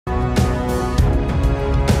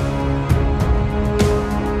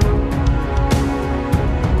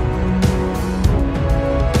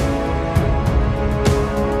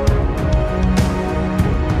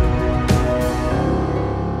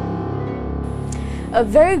A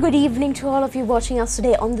very good evening to all of you watching us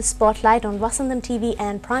today on the Spotlight on Vasantham TV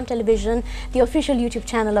and Prime Television, the official YouTube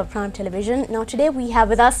channel of Prime Television. Now today we have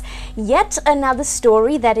with us yet another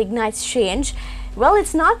story that ignites change. Well,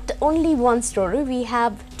 it's not only one story, we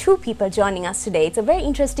have two people joining us today. It's a very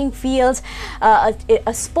interesting field,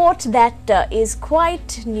 a sport that is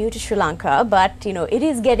quite new to Sri Lanka, but it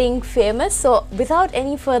is getting famous. So without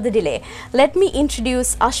any further delay, let me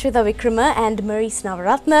introduce Ashvitha Wickrama and Maryse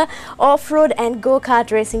Navaratne, off-road and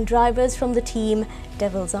go-kart racing drivers from the team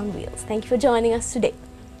Devils on Wheels. Thank you for joining us today.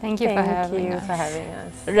 Thank you for having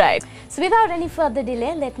us. Right. So without any further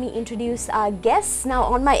delay, let me introduce our guests. Now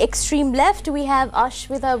on my extreme left, we have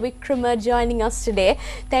Ashvitha Wickrama joining us today.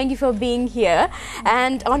 Thank you for being here.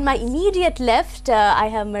 And on my immediate left, I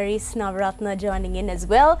have Maryse Navaratne joining in as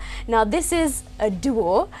well. Now this is a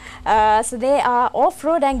duo. So they are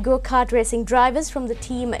off-road and go-kart racing drivers from the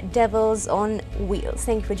team Devils on Wheels.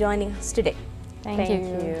 Thank you for joining us today. Thank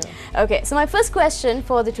you. Okay, so my first question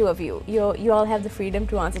for the two of you. You all have the freedom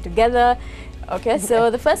to answer together. Okay, so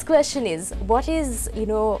the first question is, what is,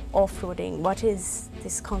 off-roading? What is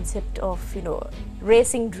this concept of,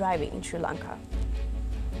 racing driving in Sri Lanka?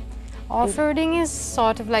 Off-roading is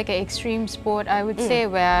sort of like an extreme sport, I would say,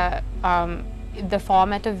 where the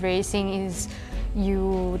format of racing is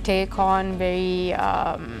you take on very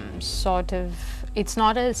it's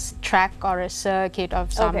not a track or a circuit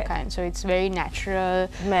of some kind, so it's very natural,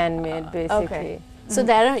 man-made, basically. Okay. So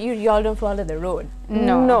there you all don't follow the road?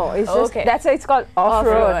 No, it's just that's why it's called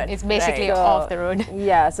off-road. It's basically off the road.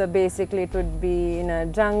 Yeah, so basically it would be in a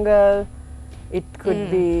jungle. It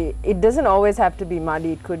could be. It doesn't always have to be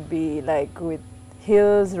muddy. It could be like with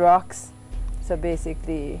hills, rocks. So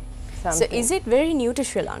basically. Something. So is it very new to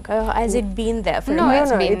Sri Lanka, or has it been there for a while?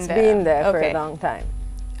 while? No, it's been there for a long time.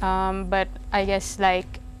 But I guess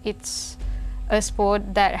like it's a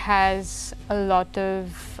sport that has a lot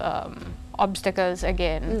of obstacles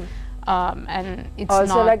again, and it's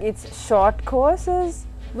also not like it's short courses.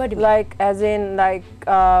 What do you like mean? As in like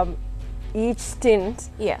each stint,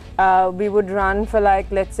 we would run for like,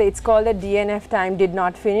 let's say it's called a DNF, time did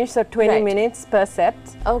not finish, so 20 minutes per set.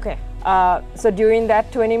 Okay. So during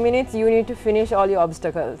that 20 minutes, you need to finish all your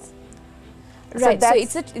obstacles. Right, so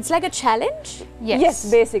it's like a challenge? Yes,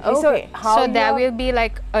 basically. Okay. So there will be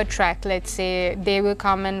like a track, let's say, they will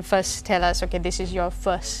come and first tell us, okay, this is your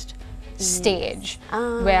first stage,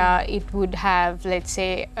 where it would have, let's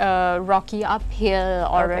say, a rocky uphill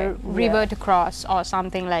or a river to cross or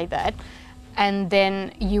something like that. And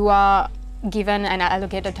then you are given an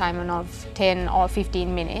allocated time of 10 or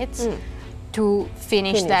 15 minutes to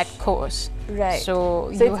finish that course. Right. So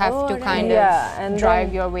you have to kind of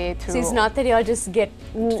drive your way through. So it's not that you all just get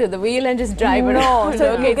to the wheel and just drive around. No,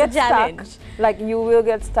 so okay, you get it's a challenge. stuck. Like you will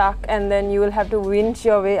get stuck and then you will have to winch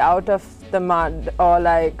your way out of the mud, or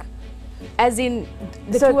like... As in,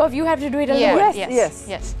 the two of you have to do it alone?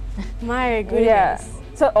 Yes. My goodness. Yeah.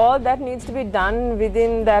 So all that needs to be done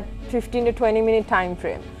within that 15 to 20 minute time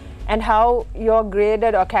frame. And how you're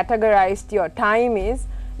graded or categorized your time is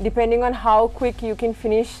depending on how quick you can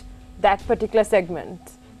finish that particular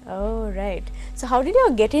segment. Oh, right. So how did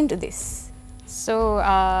you get into this? So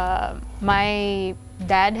my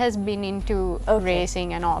dad has been into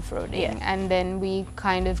racing and off-roading, and then we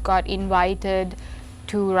kind of got invited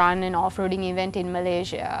to run an off-roading event in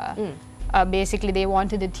Malaysia. Basically they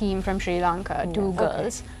wanted a team from Sri Lanka, two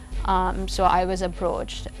girls. So I was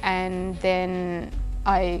approached, and then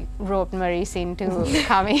I roped Maryse into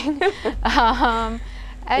coming.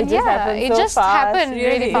 And it just happened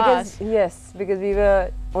really fast. Because we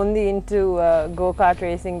were only into go-kart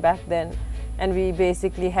racing back then, and we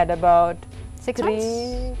basically had about 6 months?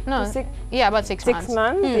 No, about 6 months. 6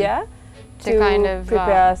 months, to kind of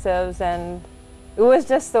prepare ourselves. And it was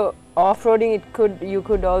just so off-roading. You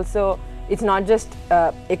could also, it's not just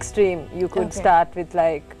extreme. You could start with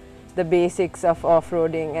like the basics of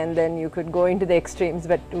off-roading, and then you could go into the extremes.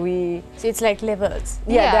 But so it's like levels.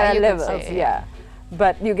 There are levels.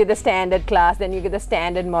 But you get the standard class, then you get the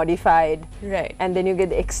standard modified, and then you get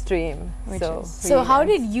the extreme. So how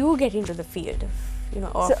did you get into the field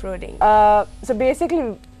of off-roading? So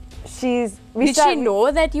basically, did she know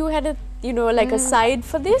that you had a like a side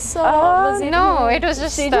for this, or was it? No, it was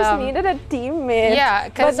just she just needed a teammate. Yeah,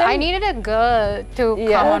 because I needed a girl to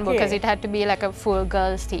come on board, because it had to be like a full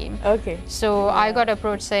girls team. Okay. So I got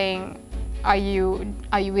approached saying, are you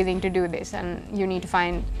willing to do this, and you need to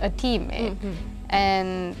find a teammate.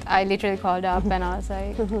 And I literally called up and I was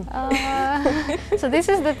like, so this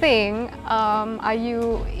is the thing, are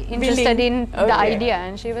you interested in the idea?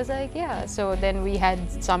 And she was like, yeah. So then we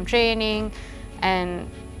had some training,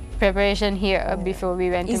 and preparation here before we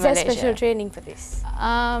went to Is there Malaysia. special training for this?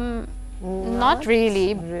 Not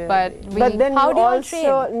really, but we But then How you do you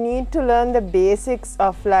all also need to learn the basics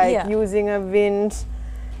of like Yeah. using a winch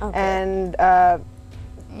and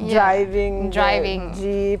driving the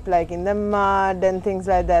Jeep like in the mud and things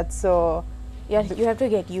like that. So You have to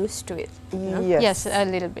get used to it. yes, a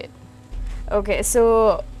little bit. Okay, so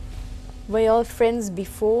were you all friends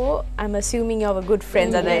before? I'm assuming you were good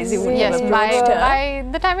friends, and I assume you Yes, approached her. by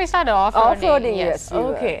the time we started off-roading, off-roading, yes. we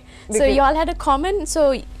were. Okay, so Because you all had a common. So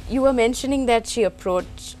you were mentioning that she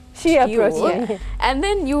approached. she approached you, me. and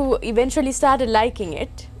then you eventually started liking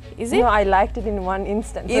it. Is it? No, I liked it in one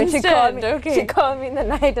instant. When she Instant, called me, okay. she called me in the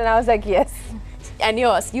night, and I was like, yes. And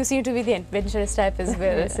yours, you seem to be the adventurous type as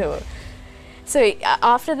well. So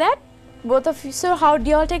after that, both of you. So how do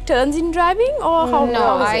you all take turns in driving, or how? No,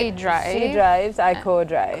 how is I it? drive. She drives, I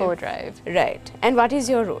co-drive. Co-drive. Right. And what is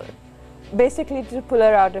your role? Basically to pull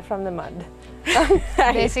her out from the mud.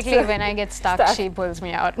 Basically, when I get stuck, she pulls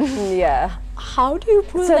me out. Yeah. How do you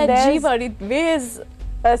pull So that there's- Jeep out? It weighs.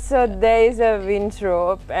 So there is a winch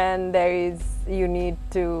rope, and there is you need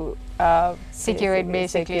to Secure it,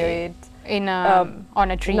 basically. secure it. In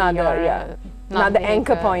on a tree Another, or another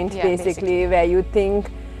anchor point, yeah, basically, where you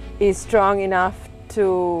think is strong enough to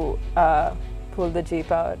pull the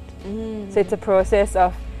Jeep out. So it's a process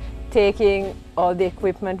of taking all the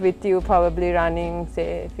equipment with you, probably running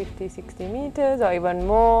say 50-60 meters or even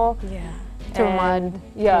more. Yeah. Through And mud.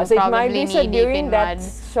 Yeah, so it might probably be so knee-deep during in that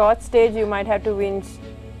mud. short stage you might have to winch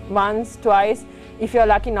once, twice, if you're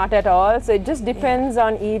lucky not at all. So it just depends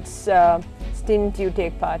on each stint you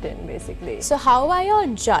take part in, basically. So how are you all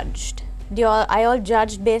judged? Are you all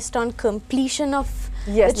judged based on completion of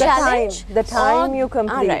Yes, the challenge? the time Or- you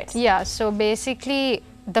complete. right. Yeah, so basically,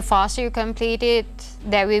 the faster you complete it,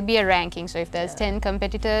 there will be a ranking. So if there's 10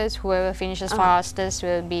 competitors, whoever finishes fastest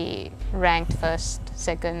will be ranked first,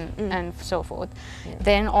 second, and so forth.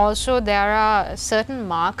 Then also there are certain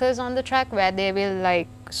markers on the track where they will like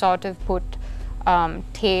sort of put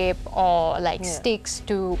tape or like sticks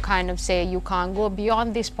to kind of say you can't go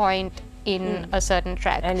beyond this point in a certain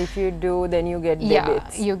track. And if you do, then you get yeah,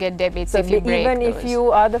 debits. you get debits So if you break even those. if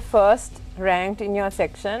you are the first ranked in your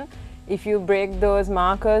section, if you break those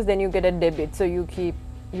markers, then you get a debit. So you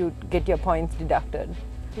get your points deducted.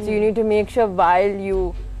 So you need to make sure while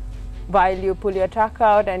you pull your truck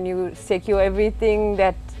out and you secure everything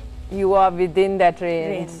that you are within that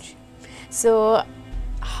range. So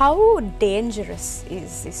how dangerous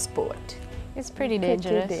is this sport? It's pretty Pretty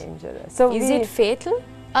dangerous. dangerous. So Is it fatal?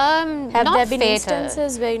 Have Have not there been fatal.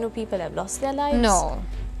 instances where people have lost their lives? No.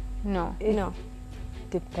 No.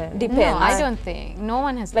 depends. Depends. No, I don't think. No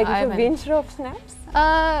one has. Like I if a haven't. winch rope snaps?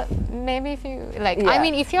 Maybe if you like. Yeah. I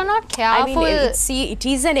mean, if you're not I careful. mean, it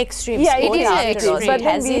is an extreme Yeah, sport. it is after all. extreme. So But it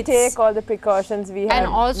then has we its- take all the precautions we have. and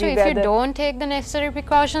also, we if wear you the- don't take the necessary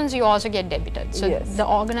precautions, you also get debited. So Yes. the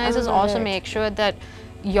organizers also right. make sure that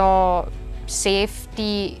your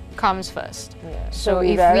safety comes first. Yeah. So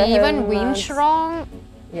we if wear we a even winch helmet. wrong,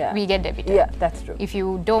 Yeah. we get debited. Yeah, that's true. If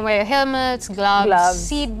you don't wear helmets, gloves, Gloves.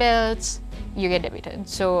 seat belts, you get debited.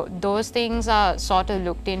 So those things are sort of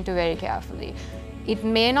looked into very carefully. It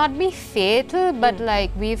may not be fatal, but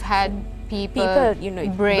like we've had people,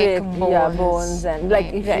 break bones. Yeah, bones and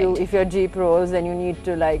like Right. if your Jeep rolls, then you need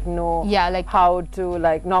to like know Yeah, like- how to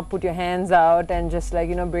like not put your hands out and just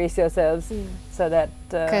like brace yourselves so that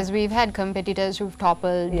Because we've had competitors who've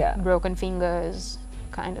toppled, Yeah. broken fingers,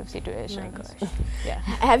 kind of situations. Yeah.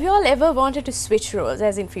 Have you all ever wanted to switch roles,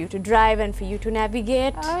 as in for you to drive and for you to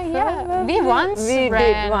navigate? Yeah, we once we did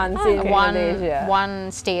ran once in Malaysia.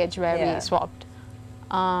 one stage where Yeah. we swapped.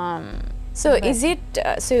 So is it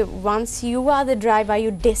so once you are the driver, are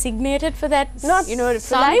you designated for that? Not for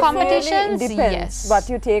some life? competitions, depends yes. what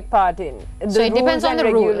you take part in. So it depends rules on and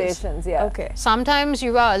the rules. regulations. Yeah. Okay. Sometimes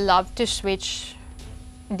you are allowed to switch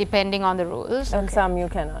depending on the rules. And some you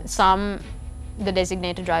cannot. Some, the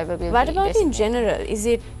designated driver will What be about in designated. general? Is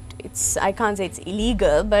it? It's I can't say it's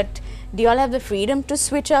illegal, but do you all have the freedom to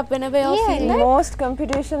switch up whenever you all Yeah, feel like? Most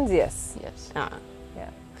competitions, yes. Yes. Yeah.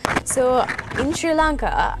 So in Sri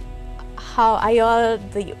Lanka, how are you all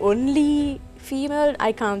the only female?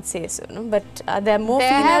 I can't say so, no? But are there more There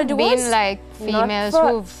female have duos? been like females for-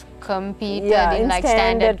 who've competed Yeah, in like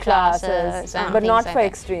standard classes, and but things not like for that.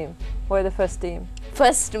 extreme. We're the first team.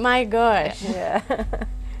 First, my gosh. Yeah.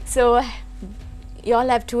 So you all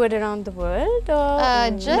have toured around the world,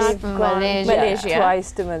 or Just We've gone Malaysia.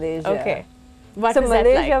 Twice to Malaysia. okay? What So was that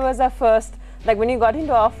Malaysia like? was our first. Like when you got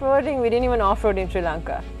into off-roading, we didn't even off-road in Sri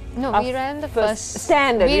Lanka. No, Our we ran the first first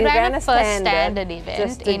standard. We We ran ran a a first standard standard event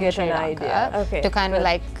just to in get Sri an Lanka idea. Okay. to kind of But-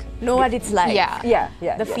 like know what it's like. Yeah.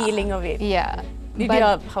 The feeling of it. Yeah.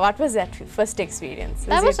 What was that first experience?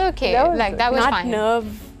 That was okay. That was not fine.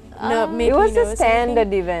 maybe it was a nervous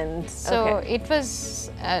standard event. So it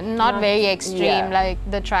was not very extreme. Like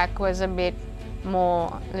the track was a bit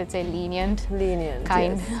more, let's say, lenient.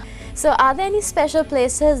 Kind. Yes. So are there any special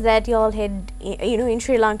places that you all had, in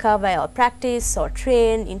Sri Lanka where you all practice or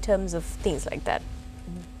train in terms of things like that?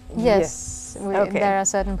 Yes. There are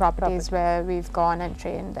certain properties where we've gone and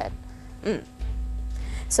trained that.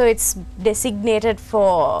 So it's designated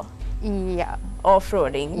for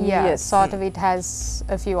off-roading? Yes. Sort of. It has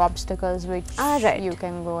a few obstacles which you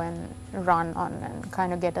can go and run on and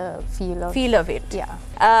kind of get a feel of it.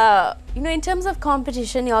 Yeah. In terms of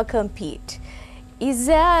competition, you all compete. Is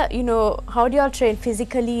there, how do you all train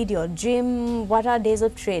physically? Do you all gym? What are days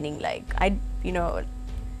of training like? I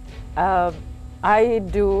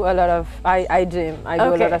do a lot of, I gym. I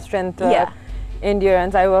do a lot of strength work,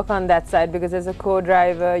 endurance. I work on that side because as a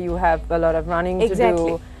co-driver, you have a lot of running to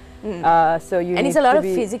do. So you and it's a lot of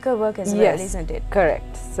physical work as well, isn't it?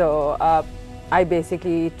 Correct. So I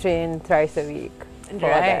basically train thrice a week.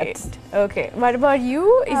 Right. Okay. What about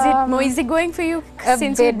you? Is it more easygoing for you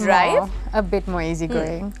since you drive? A bit more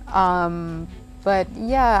easygoing. But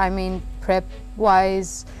yeah, I mean,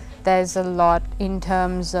 prep-wise, there's a lot in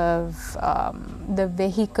terms of the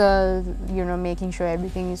vehicle, making sure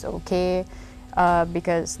everything is okay,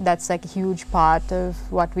 because that's like a huge part of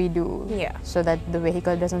what we do, so that the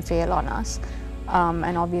vehicle doesn't fail on us.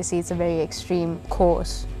 And obviously it's a very extreme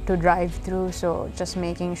course to drive through, so just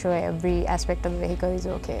making sure every aspect of the vehicle is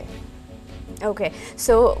okay. Okay,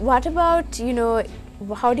 so what about,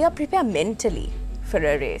 how do you prepare mentally for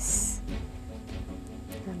a race?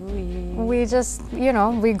 We just,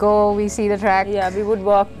 we go, we see the track. Yeah, we would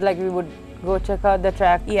walk, we would go check out the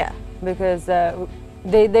track. Yeah. Because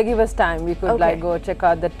they give us time. We could go check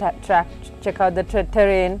out the track, check out the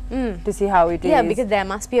terrain to see how it is. Yeah, because there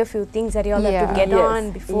must be a few things that you all have to get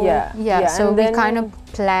on before. Yeah. So we kind of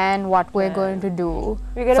plan what we're going to do.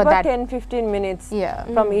 We get about 10-15 minutes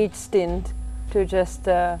from each stint to just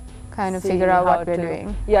kind of figure out what we're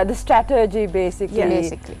doing. Yeah, the strategy basically.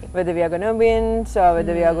 Whether we are going to win, or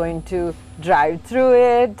whether we are going to drive through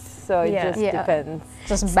it. So it just depends.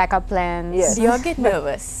 Just backup plans. Yes. Do you all get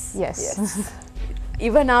nervous? Yes.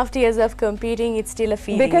 Even after years of competing, it's still a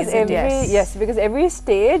feeling, because because every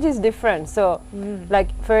stage is different. So like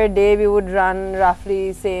for a day we would run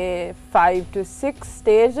roughly say 5 to 6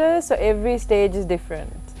 stages, so every stage is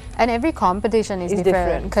different. And every competition is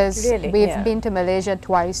different because we've been to Malaysia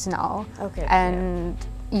twice now, and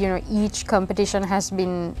each competition has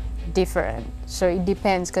been different. So it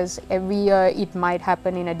depends because every year it might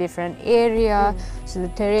happen in a different area, so the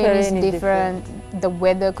terrain is different, the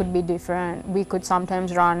weather could be different. We could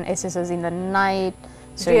sometimes run SSs in the night,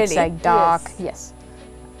 so it's like dark. Yes.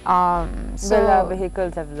 So our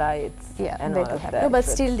vehicles have lights. Yeah, and they all do of have that. No, but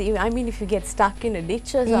still, if you get stuck in a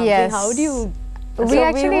ditch or something, how do you? We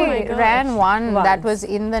actually ran one that was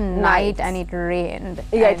in the night and it rained.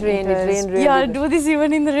 Yeah, it rained really. Yeah, do this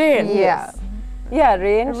even in the rain. Yeah. Yeah,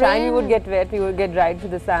 rain, shine, we would get wet, we would get dried to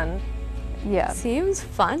the sun. Yeah. Seems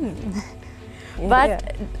fun.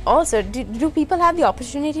 But also, do people have the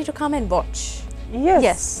opportunity to come and watch?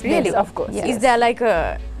 Yes. Really? Yes, of course. Yes. Is there like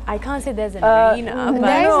a, I can't say there's an arena, but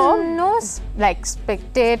there is no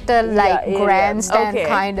spectator grandstand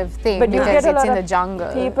kind of thing, but because it's in the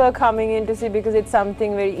jungle. People coming in to see because it's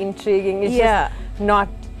something very intriguing. It's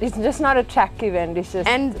it's just not a track event. It's just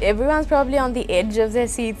and everyone's probably on the edge of their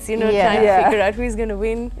seats, trying to figure out who's going to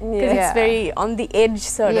win, because it's very on the edge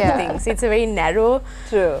sort of thing. So it's a very narrow.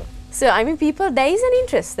 True. So I mean, there is an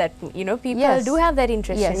interest that people do have that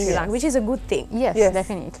interest in Sri Lanka, which is a good thing. Yes,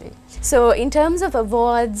 definitely. So in terms of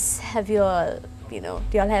awards, have you all, do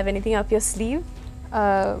you all have anything up your sleeve?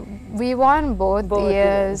 We won both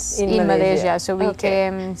years in Malaysia. So we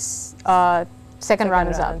came second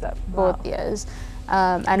runners up both years.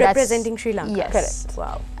 And representing Sri Lanka. Yes. Correct.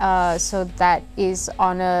 Wow. So that is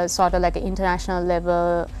on a sort of like an international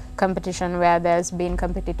level competition where there's been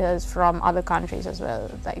competitors from other countries as well.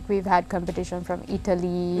 Like we've had competition from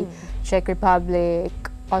Italy, Czech Republic,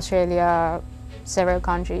 Australia, several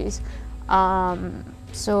countries.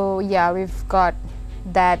 So yeah, we've got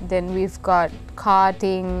that. Then we've got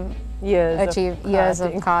karting. Years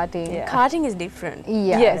of karting. Yeah. Karting is different.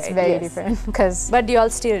 Yeah, it's very different. But do you all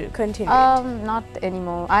still continue? Not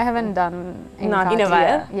anymore. I haven't done in a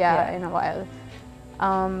while. Yeah, in a while.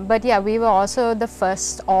 But yeah, we were also the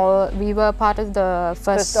first we were part of the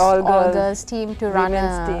first all girls team to run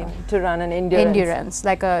an endurance.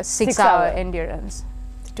 like a 6-hour endurance.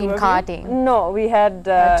 two in of you? karting. No, we had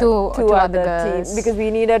two two other other teams girls. because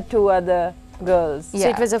we needed two other girls. So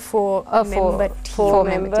it was a four-member team.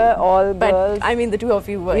 Four-member, team. all But girls. I mean, the two of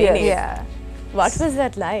you were Yes. in it. Yeah. What was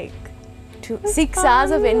that like? 6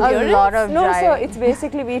 hours of A endurance? lot of No, so driving. it's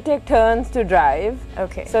basically we take turns to drive.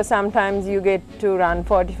 Okay. So sometimes you get to run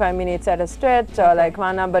 45 minutes at a stretch or like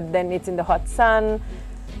 1 hour, but then it's in the hot sun.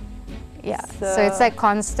 Yeah. So- So it's like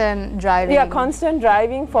constant driving. Yeah, constant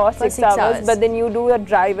driving for 6 6 hours, hours. but then you do a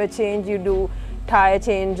driver change, you do tire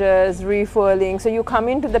changes, refueling. So you come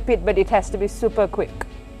into the pit, but it has to be super quick.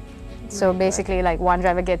 So basically, like one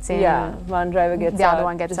driver gets in. Yeah, one driver gets The out. other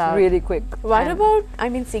one gets just out. really quick. What And- about, I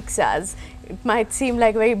mean, 6 hours? It might seem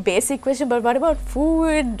like a very basic question, but what about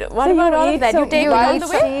food? What So about you all eat, of that? so You take it while all the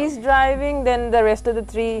way? she's driving, then the rest of the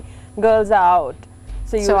 3 girls are out.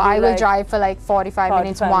 So, So I will like, drive for like 45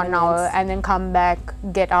 minutes, 45 1 hour, minutes. and then come back,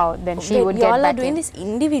 get out. Then she But would y'all get back are doing in. this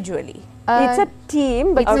individually. It's a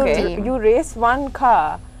team, but it's a you, team. you race one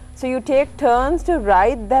car. So you take turns to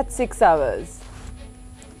ride that 6 hours.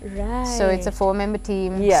 Right. So it's a 4-member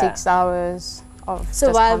team, Yeah. 6 hours of So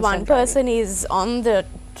just while constant one driving. person is on the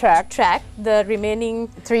Track. the remaining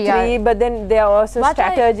 3 Three, but then there are also What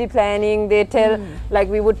I- strategy planning. They tell, like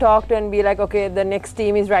we would talk to and be like, okay, the next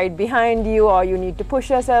team is right behind you, or you need to push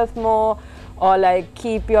yourself more, or like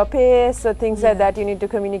keep your pace, so things like that. You need to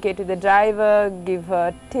communicate to the driver, give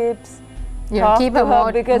her tips. talk keep to her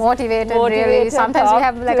her because motivated, really. motivated, Sometimes we talk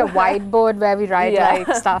have like to a whiteboard where we write Yeah.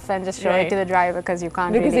 like stuff and just show it to Right. the driver because you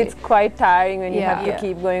can't Because really. it's quite tiring when you Yeah. have to Yeah.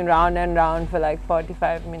 keep going round and round for like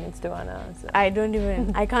 45 minutes to 1 hour. So. I don't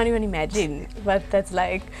even, I can't even imagine what that's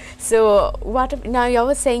like. So now you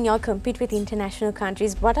were saying y'all compete with international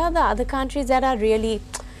countries. What are the other countries that are really,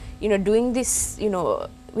 doing this,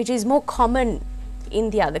 which is more common in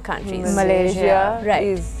the other countries? Malaysia, right.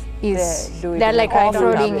 is they're like right on top.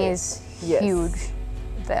 off-roading is Yes. huge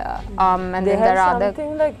there. And They then have there are other.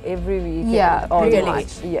 something like every week. Yeah, almost. pretty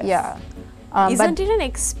much. Yes. Yeah. Isn't it an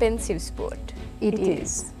expensive sport? It It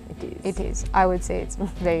is. It is. It is. I would say it's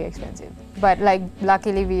very expensive. But like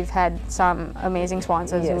luckily we've had some amazing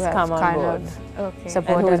sponsors who Yes, have come on kind board. of Okay. And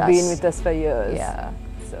supported who's us. been with us for years. Yeah.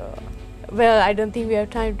 So Well, I don't think we have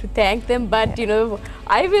time to thank them, but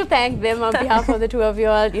I will thank them on behalf of the two of you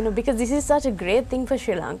all, because this is such a great thing for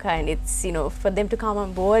Sri Lanka, and it's, for them to come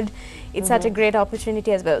on board, it's such a great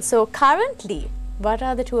opportunity as well. So currently, what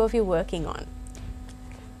are the two of you working on?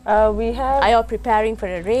 we have. Are you preparing for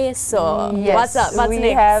a race, or Yes. what's up? What's we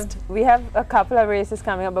next? have a couple of races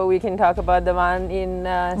coming up, but we can talk about the one in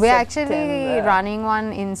We're actually September. running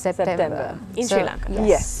one in September. In So- Sri Lanka?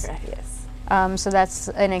 Yes. Right. Yes. So that's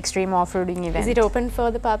an extreme off-roading event. Is it open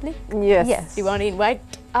for the public? Yes. Yes. Do you want to invite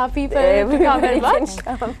our people to come Everybody and can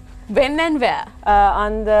watch? come. When and where?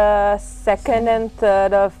 On the 2nd and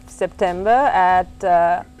 3rd of September at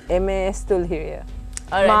MAS Tulhiria.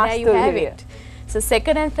 All right, Mars there you have Tulhiria. it. So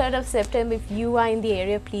 2nd and 3rd of September, if you are in the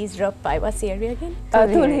area, please drop by. What's the area again?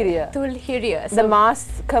 Tulhiria. Tulhiria. The Mars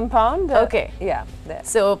compound. Okay. Yeah, there.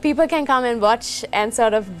 So people can come and watch and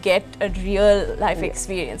sort of get a real life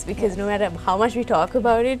experience, because no matter how much we talk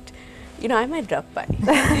about it, I might drop by.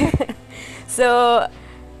 So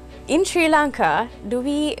in Sri Lanka,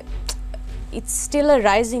 it's still a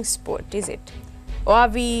rising sport, is it? Or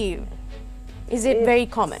is it very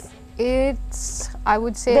common? It's, I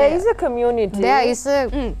would say, There is a community. there is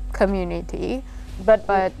a community, but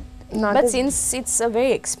not But as- since it's a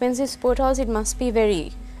very expensive sport also, it must be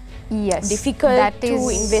very yes, difficult that to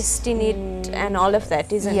is- invest in it and all of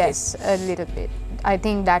that, isn't it? Yes, a little bit. I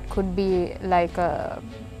think that could be like a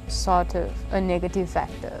sort of a negative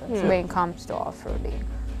factor when it comes to off-roading.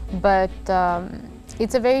 But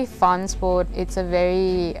it's a very fun sport. It's a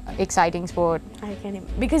very exciting sport. I can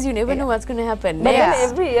because you never know what's going to happen. But Yeah. then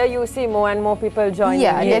every year you see more and more people joining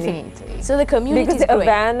Yeah, in. definitely. So the community Because is the growing.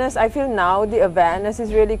 awareness, I feel now the awareness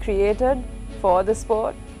is really created for the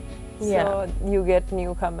sport. Yeah. So you get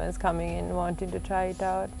newcomers coming in wanting to try it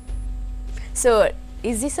out. So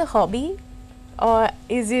is this a hobby, or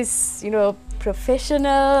is this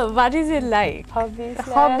professional? What is it like? Hobby.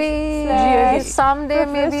 Hobby, Really? someday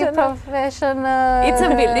maybe Professional. professional. It's a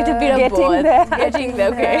little bit of Getting both. there. Getting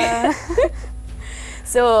there. Okay.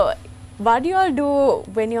 So what do you all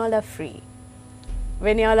do when you all are free?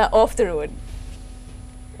 When you all are off the road?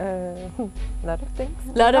 Lot of things.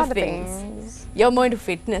 Lot of Other things. You're more into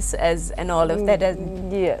fitness and all of that.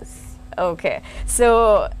 Yes. Okay.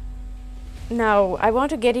 So now I want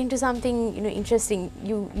to get into something interesting.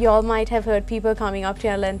 You all might have heard people coming up to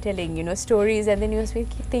you and telling stories, and then you're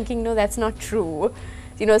thinking, no, that's not true.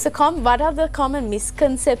 So what are the common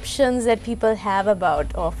misconceptions that people have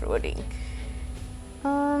about off-roading?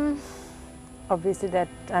 obviously that,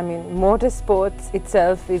 I mean, motorsports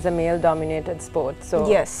itself is a male-dominated sport. So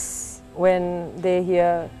Yes. when they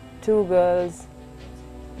hear two girls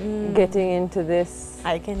getting into this,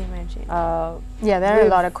 I can imagine. Yeah, there are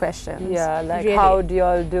a lot of questions. yeah, like Really? how do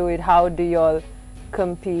y'all do it? How do y'all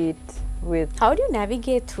compete with? How do you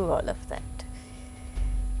navigate through all of that?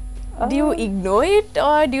 Do you ignore it,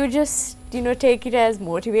 or do you just, you know, take it as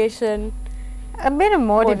motivation? A bit of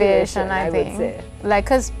motivation, I I would think. say. Like,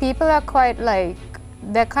 because people are quite like,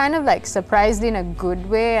 they're kind of like surprised in a good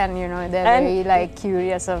way, and you know, they're And very like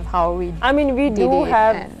curious of how we I mean, we did do it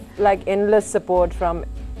have and- like endless support from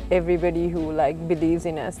everybody who like believes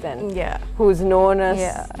in us and Yeah. who's known us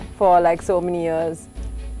Yeah. for like so many years.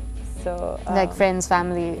 So like friends,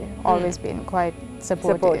 family, always been quite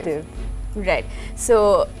supportive. Right.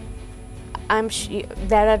 So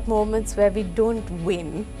there are moments where we don't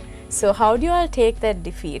win. So how do you all take that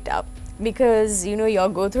defeat up? Because, you know, you all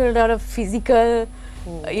go through a lot of physical,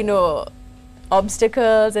 you know,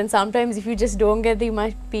 obstacles, and sometimes if you just don't get there, you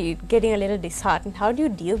might be getting a little disheartened. How do you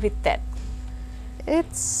deal with that?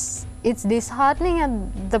 It's disheartening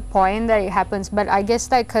at the point that it happens, but I guess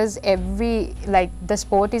like because the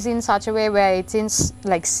sport is in such a way where it's in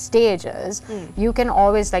like stages, you can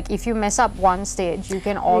always like, if you mess up one stage, you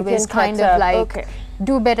can always kind catch of up. like Okay.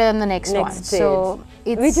 do better than the next one. Next stage. So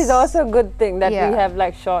it's, which is also a good thing that Yeah. we have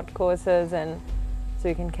like short courses, and so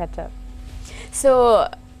you can catch up. So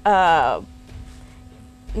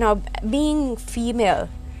now, being female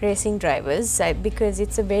racing drivers, because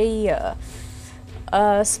it's a very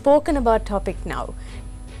spoken about topic now.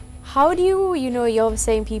 How do you know, you're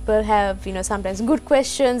saying people have, you know, sometimes good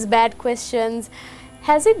questions, bad questions.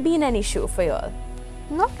 Has it been an issue for you all?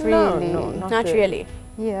 not No, really. no, Not really.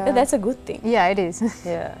 Yeah. That's a good thing. Yeah, it is.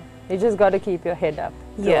 Yeah, you just got to keep your head up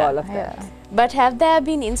to Yeah. all of that. Yeah. But have there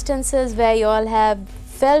been instances where you all have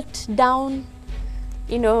felt down?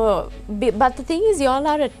 You know, but the thing is, you all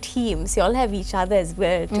are a team, so you all have each other as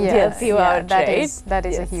well to help you out, that right? is a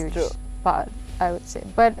Yes, huge true. part, I would say.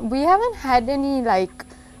 But we haven't had any like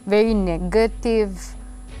very negative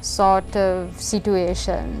sort of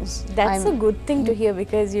situations. That's a good thing to hear,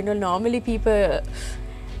 because, you know, normally people,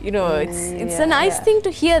 you know, it's a nice yeah. thing to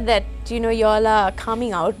hear that, you know, you all are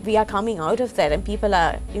coming out, we are coming out of that, and people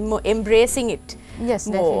are embracing it Yes,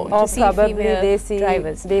 more. definitely. Or To see probably female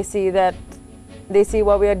they see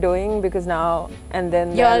what we are doing, because now and then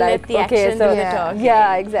You they're all like, let the okay, action so do the talking.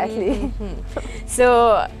 yeah, exactly.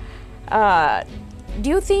 So, do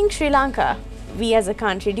you think Sri Lanka, we as a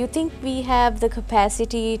country, do you think we have the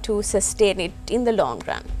capacity to sustain it in the long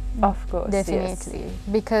run? Of course, Definitely, yes.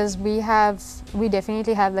 because we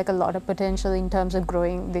definitely have like a lot of potential in terms of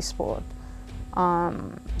growing this sport.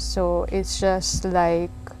 So it's just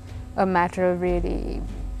like a matter of really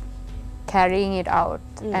carrying it out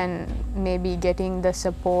and maybe getting the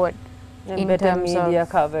support And in better terms media of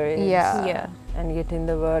coverage. Yeah. And getting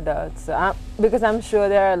the word out. So because I'm sure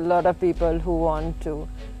there are a lot of people who want to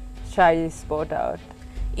try this sport out.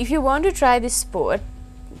 If you want to try this sport,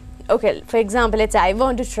 okay, for example, let's say I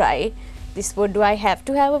want to try this sport, do I have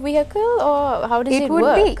to have a vehicle, or how does it would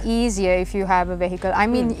work? be easier if you have a vehicle. I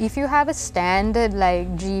mean, if you have a standard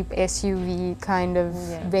like Jeep SUV kind of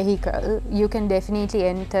vehicle, you can definitely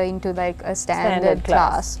enter into like a standard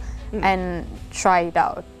class and try it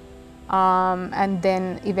out. And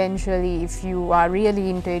then eventually, if you are really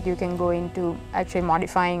into it, you can go into actually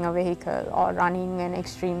modifying a vehicle or running an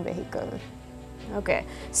extreme vehicle. Okay,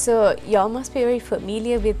 so y'all must be very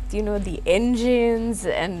familiar with, you know, the engines,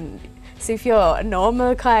 and so if your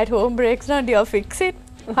normal car at home breaks down, do y'all fix it?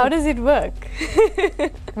 How does it work?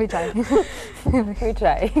 We try. We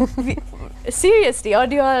try. Seriously, or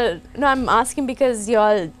do y'all? No, I'm asking because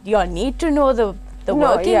y'all need to know the No,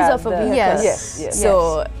 workings yeah, of a the- vehicle. yes.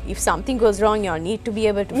 So if something goes wrong, y'all need to be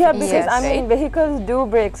able to Yeah, fix because it, I mean, right? vehicles do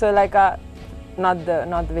break. So like, not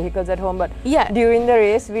the vehicles at home, but Yeah. during the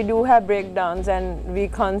race we do have breakdowns, and we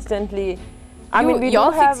constantly. I mean, we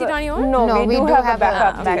y'all do have fix it on your own? No, we do have a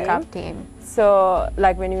backup, backup team. team. So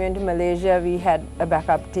like when we went to Malaysia, we had a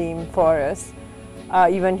backup team for us.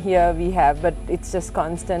 Even here we have, but it's just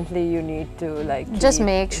constantly you need to like Just keep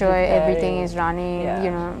make sure everything repairing. is running. Yeah.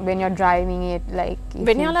 You know, when you're driving it, like if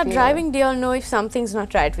When you y'all are feel- driving, do y'all know if something's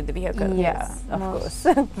not right with the vehicle? Yeah, of most,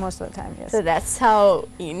 course. most of the time, yes. So that's how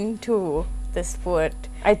into the sport.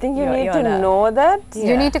 I think you You're- need you're to the- know that.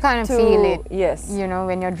 You need to kind of feel it. Yes. You know,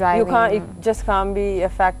 when you're You driving. can't. It just can't be a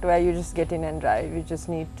fact where you just get in and drive. You just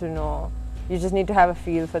need to know. You just need to have a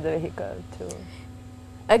feel for the vehicle too.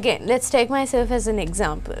 Again, let's take myself as an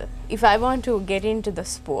example. If I want to get into the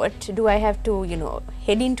sport, do I have to, you know,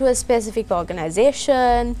 head into a specific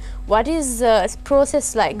organization? What is the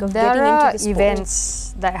process like of getting into the sport? There are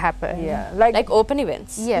events that happen. Yeah, Like open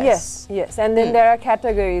events? Yes. And then there are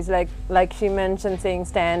categories like she mentioned, saying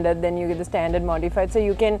standard, then you get the standard modified. So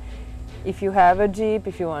you can, if you have a Jeep,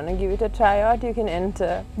 if you want to give it a tryout, you can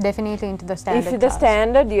enter. Definitely into the standard If the class.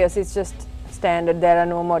 standard, yes, it's just standard, there are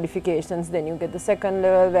no modifications. Then you get the second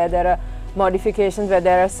level where there are modifications, where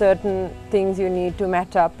there are certain things you need to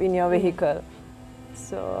match up in your vehicle.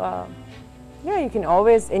 So yeah, you can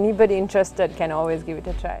always, anybody interested can always give it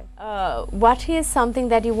a try. What is something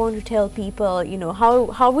that you want to tell people, you know,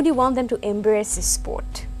 how would you want them to embrace this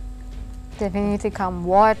sport? Definitely come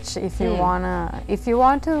watch if you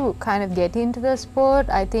want to kind of get into the sport.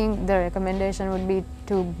 I think the recommendation would be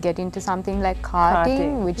to get into something like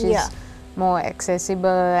karting. Which is more accessible,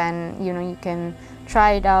 and you know, you can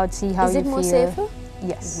try it out, see how you feel. Is it more safer?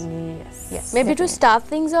 Yes. Yes. Maybe to start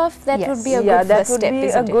things off, that would be a good first step, that would be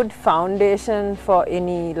isn't a it? good foundation for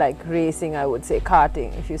any like racing, I would say.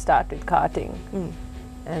 Karting, if you start with karting,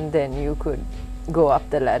 and then you could go up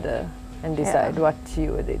the ladder and decide what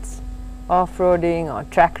you would. It's off-roading or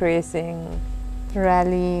track racing,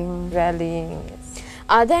 Rallying. yes.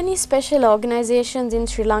 Are there any special organizations in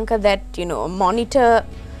Sri Lanka that, you know, monitor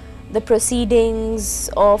the proceedings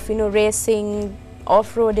of, you know, racing,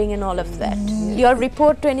 off-roading and all of that? You all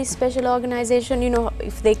report to any special organization, you know,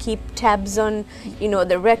 if they keep tabs on, you know,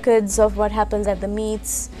 the records of what happens at the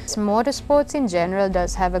meets? Motorsports in general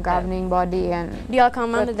does have a governing body, and Do you all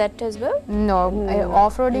come under that as well?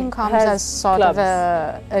 off-roading comes Has as sort clubs. of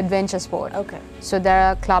a adventure sport. Okay. So there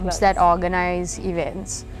are clubs that organize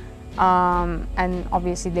events, and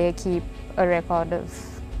obviously they keep a record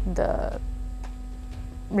of the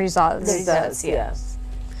results. The results, yes.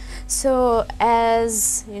 So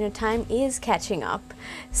as, you know, time is catching up,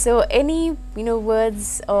 so any, you know,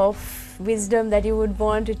 words of wisdom that you would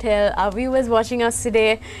want to tell our viewers watching us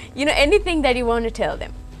today, you know, anything that you want to tell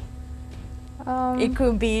them? It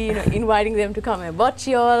could be, you know, inviting them to come and watch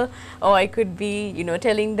you all, or it could be, you know,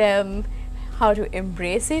 telling them how to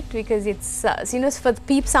embrace it, because it's, you know, for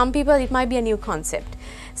some people it might be a new concept.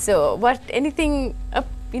 So anything,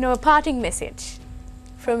 you know, a parting message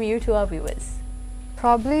from you to our viewers?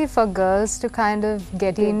 Probably for girls to kind of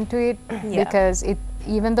get into it, because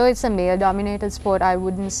even though it's a male-dominated sport, I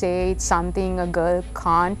wouldn't say it's something a girl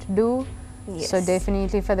can't do. So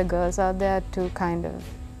definitely for the girls out there to kind of,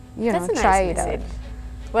 you know, try it out.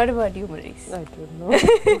 What about you, Maryse? I don't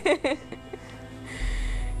know.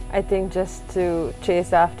 I think just to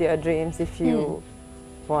chase after your dreams. If you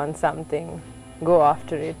want something, go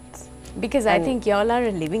after it. Because I think y'all are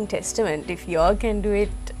a living testament. If y'all can do it,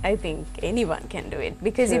 I think anyone can do it.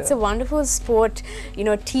 Because it's a wonderful sport, you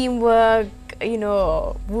know, teamwork, you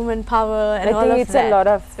know, woman power and all of that. I think it's a lot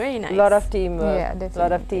of, very nice. lot of teamwork, Yeah,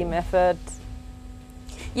 lot of team effort.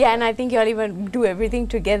 Yeah, and I think y'all even do everything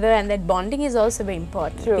together, and that bonding is also very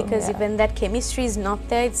important. True. Because when that chemistry is not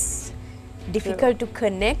there, it's difficult to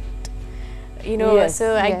connect, you know.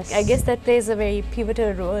 So I guess that plays a very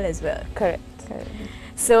pivotal role as well. Correct.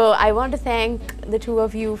 So I want to thank the two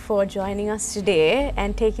of you for joining us today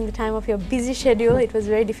and taking the time of your busy schedule. It was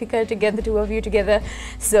very difficult to get the two of you together.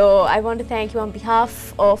 So I want to thank you on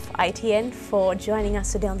behalf of ITN for joining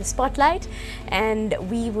us today on the Spotlight. And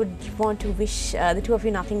we would want to wish the two of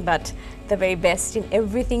you nothing but the very best in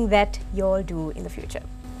everything that you all do in the future.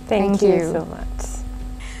 Thank you so much.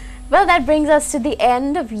 Well, that brings us to the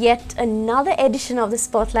end of yet another edition of the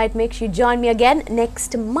Spotlight. Make sure you join me again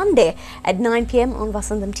next Monday at 9 p.m. on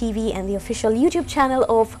Vasantham TV and the official YouTube channel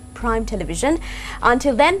of Prime Television.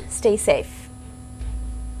 Until then, stay safe.